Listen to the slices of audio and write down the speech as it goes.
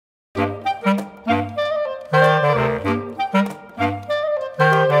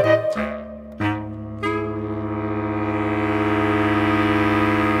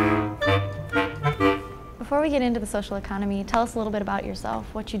we get into the social economy, tell us a little bit about yourself,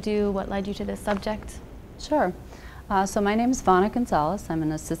 what you do, what led you to this subject. Sure. So my name is Vana Gonzalez. I'm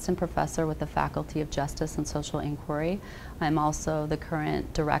an assistant professor with the Faculty of Justice and Social Inquiry. I'm also the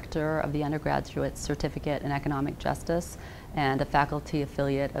current director of the undergraduate certificate in economic justice and a faculty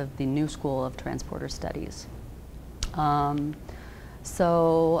affiliate of the New School of Transporter Studies.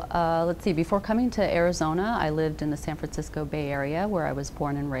 Let's see, before coming to Arizona, I lived in the San Francisco Bay Area where I was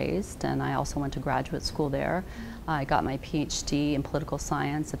born and raised, and I also went to graduate school there. I got my PhD in political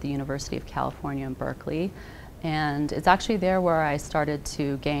science at the University of California in Berkeley. And it's actually there where I started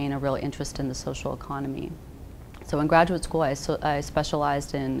to gain a real interest in the social economy. So in graduate school, I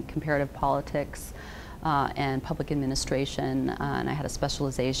specialized in comparative politics and public administration, and I had a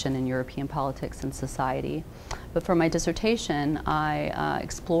specialization in European politics and society. But for my dissertation, I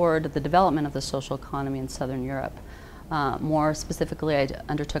explored the development of the social economy in Southern Europe. More specifically, I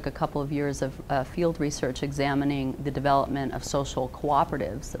undertook a couple of years of field research examining the development of social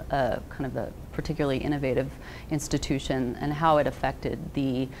cooperatives, kind of a particularly innovative institution, and how it affected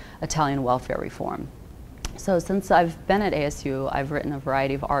the Italian welfare reform. So since I've been at ASU, I've written a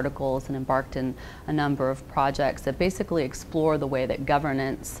variety of articles and embarked in a number of projects that basically explore the way that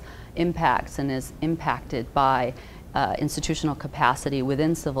governance impacts and is impacted by institutional capacity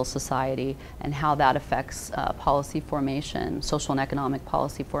within civil society, and how that affects policy formation, social and economic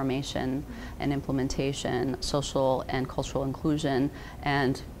policy formation and implementation, social and cultural inclusion,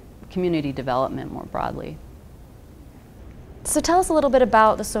 and community development more broadly. So tell us a little bit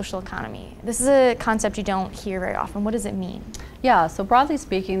about the social economy. This is a concept you don't hear very often. What does it mean? Yeah, so broadly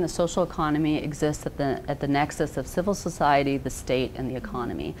speaking, the social economy exists at the nexus of civil society, the state, and the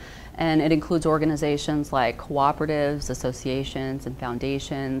economy. And it includes organizations like cooperatives, associations, and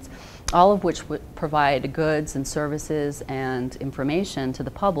foundations, all of which provide goods and services and information to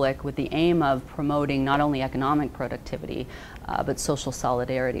the public with the aim of promoting not only economic productivity, but social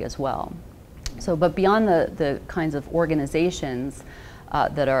solidarity as well. So, but beyond the kinds of organizations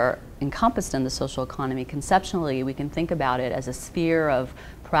that are encompassed in the social economy, conceptually we can think about it as a sphere of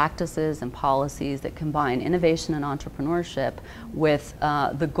practices and policies that combine innovation and entrepreneurship with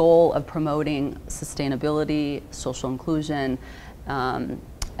the goal of promoting sustainability, social inclusion,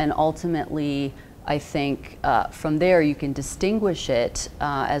 and ultimately I think from there you can distinguish it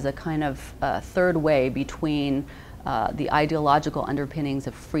as a kind of third way between the ideological underpinnings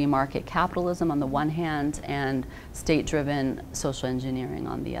of free market capitalism on the one hand and state-driven social engineering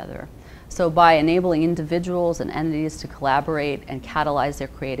on the other. So by enabling individuals and entities to collaborate and catalyze their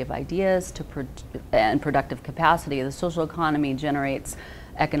creative ideas and productive capacity, the social economy generates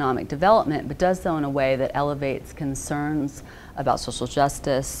economic development, but does so in a way that elevates concerns about social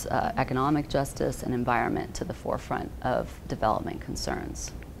justice, economic justice, and environment to the forefront of development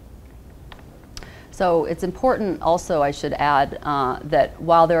concerns. So it's important also, I should add, that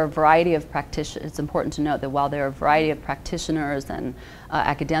while there are a variety of it's important to note that while there are a variety of practitioners and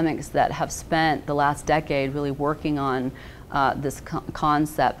academics that have spent the last decade really working on this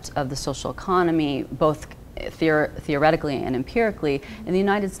concept of the social economy, both theoretically and empirically, in the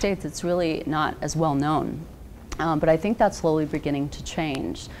United States it's really not as well known. But I think that's slowly beginning to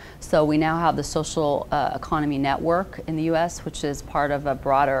change. So we now have the Social Economy Network in the U.S., which is part of a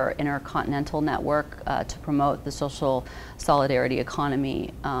broader intercontinental network to promote the social solidarity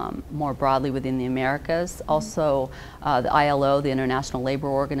economy more broadly within the Americas. Also, the ILO, the International Labor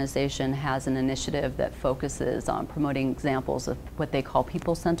Organization, has an initiative that focuses on promoting examples of what they call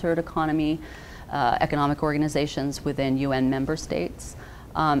people-centered economy, economic organizations within UN member states.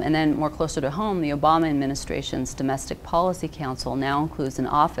 And then more closer to home, the Obama administration's Domestic Policy Council now includes an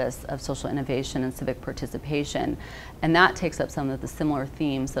Office of Social Innovation and Civic Participation, and that takes up some of the similar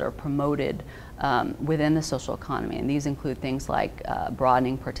themes that are promoted within the social economy. And these include things like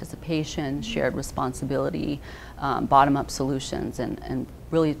broadening participation, shared responsibility, bottom-up solutions, and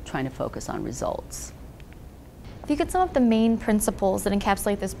really trying to focus on results. If you could sum up the main principles that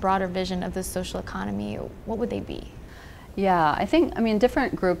encapsulate this broader vision of the social economy, what would they be? Yeah, I mean,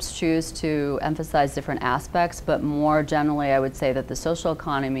 different groups choose to emphasize different aspects, but more generally I would say that the social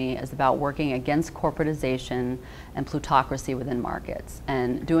economy is about working against corporatization and plutocracy within markets,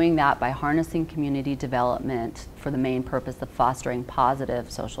 and doing that by harnessing community development for the main purpose of fostering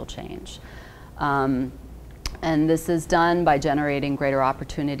positive social change. And this is done by generating greater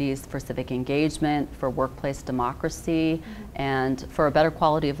opportunities for civic engagement, for workplace democracy, and for a better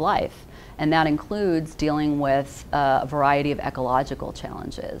quality of life. And that includes dealing with a variety of ecological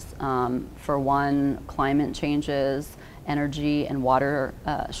challenges. For one, climate changes, energy and water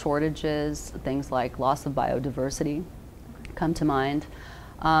shortages, things like loss of biodiversity come to mind.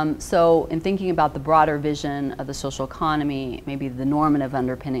 So in thinking about the broader vision of the social economy, maybe the normative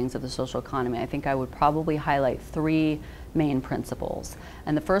underpinnings of the social economy, I think I would probably highlight three main principles.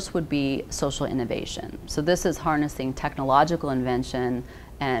 And the first would be social innovation. So this is harnessing technological invention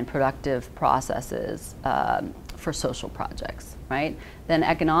and productive processes for social projects, right? Then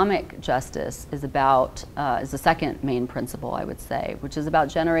economic justice is the second main principle, I would say, which is about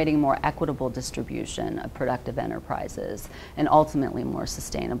generating more equitable distribution of productive enterprises and ultimately more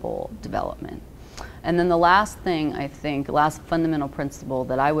sustainable development. And then the last thing, I think, last fundamental principle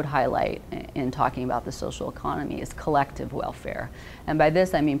that I would highlight in talking about the social economy is collective welfare. And by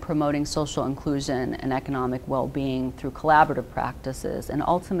this I mean promoting social inclusion and economic well-being through collaborative practices and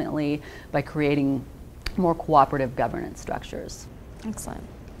ultimately by creating more cooperative governance structures. Excellent.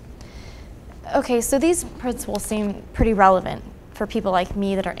 Okay, so these principles seem pretty relevant for people like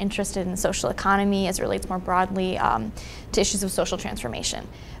me that are interested in the social economy as it relates more broadly to issues of social transformation.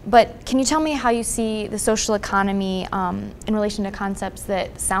 But can you tell me how you see the social economy in relation to concepts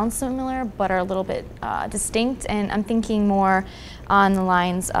that sound similar but are a little bit distinct? And I'm thinking more on the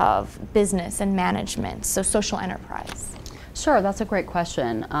lines of business and management, so social enterprise. Sure, that's a great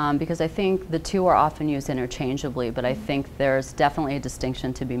question because I think the two are often used interchangeably, but I think there's definitely a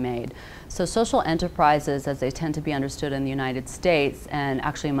distinction to be made. So social enterprises, as they tend to be understood in the United States and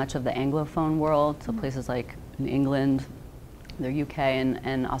actually much of the Anglophone world, so places like in England, the UK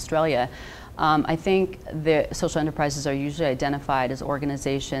and Australia, I think the social enterprises are usually identified as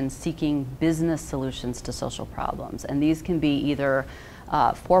organizations seeking business solutions to social problems. And these can be either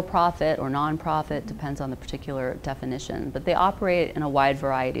for-profit or non-profit, depends on the particular definition, but they operate in a wide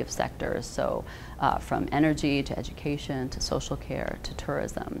variety of sectors, so from energy to education to social care to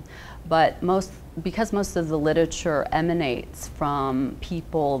tourism. But because most of the literature emanates from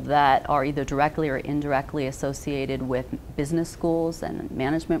people that are either directly or indirectly associated with business schools and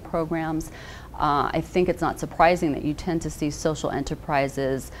management programs, I think it's not surprising that you tend to see social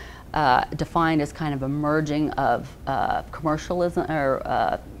enterprises defined as kind of a merging of commercialism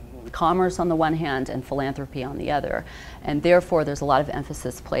or commerce on the one hand and philanthropy on the other. And therefore there's a lot of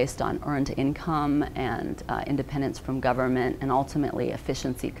emphasis placed on earned income and independence from government and ultimately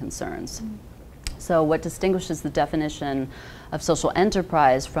efficiency concerns. So what distinguishes the definition of social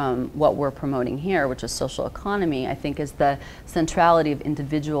enterprise from what we're promoting here, which is social economy, I think is the centrality of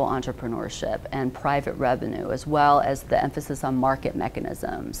individual entrepreneurship and private revenue, as well as the emphasis on market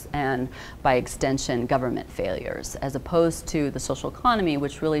mechanisms and, by extension, government failures, as opposed to the social economy,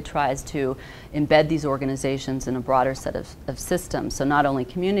 which really tries to embed these organizations in a broader set of systems, so not only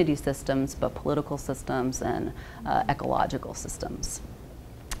community systems, but political systems and ecological systems.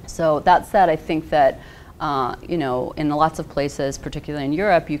 So that said, I think that you know, in lots of places, particularly in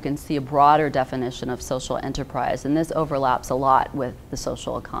Europe, you can see a broader definition of social enterprise, and this overlaps a lot with the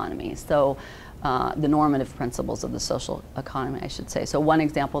social economy. So the normative principles of the social economy, I should say. So one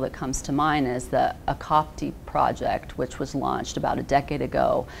example that comes to mind is the Akopti project, which was launched about a decade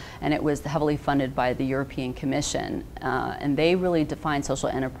ago, and it was heavily funded by the European Commission. And they really define social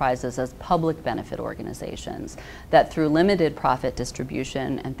enterprises as public benefit organizations that through limited profit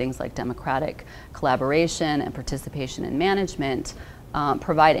distribution and things like democratic collaboration and participation in management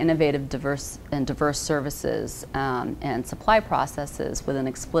provide innovative, diverse services and supply processes with an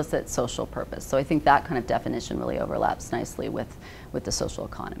explicit social purpose. So I think that kind of definition really overlaps nicely with the social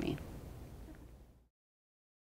economy.